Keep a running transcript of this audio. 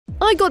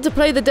I got to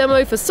play the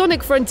demo for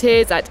Sonic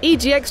Frontiers at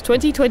EGX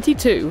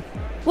 2022.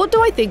 What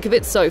do I think of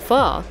it so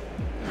far?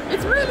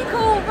 It's really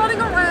cool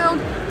running around,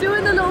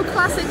 doing the little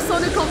classic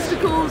Sonic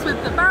obstacles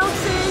with the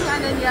bouncing,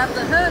 and then you have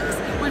the hooks,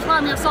 which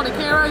remind me of Sonic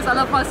Heroes. I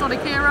love my Sonic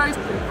Heroes,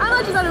 and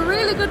I just had a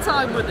really good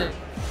time with it.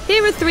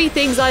 Here are 3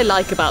 things I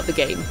like about the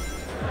game.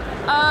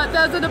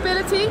 There's an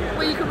ability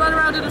where you can run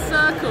around in a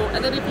circle,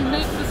 and then if you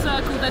make the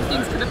circle, then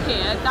things can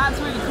appear. That's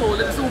really cool,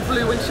 and it's all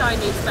blue and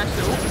shiny and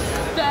special.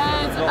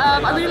 There's,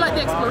 I really like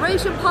the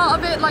exploration part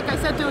of it. Like I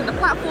said, doing the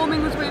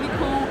platforming was really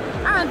cool.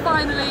 And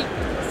finally,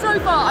 so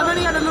far, I've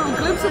only had a little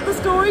glimpse of the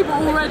story, but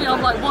already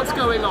I'm like, what's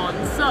going on?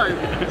 So,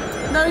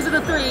 those are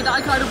the 3 that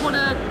I kind of want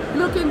to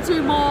look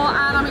into more,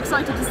 and I'm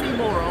excited to see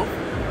more of.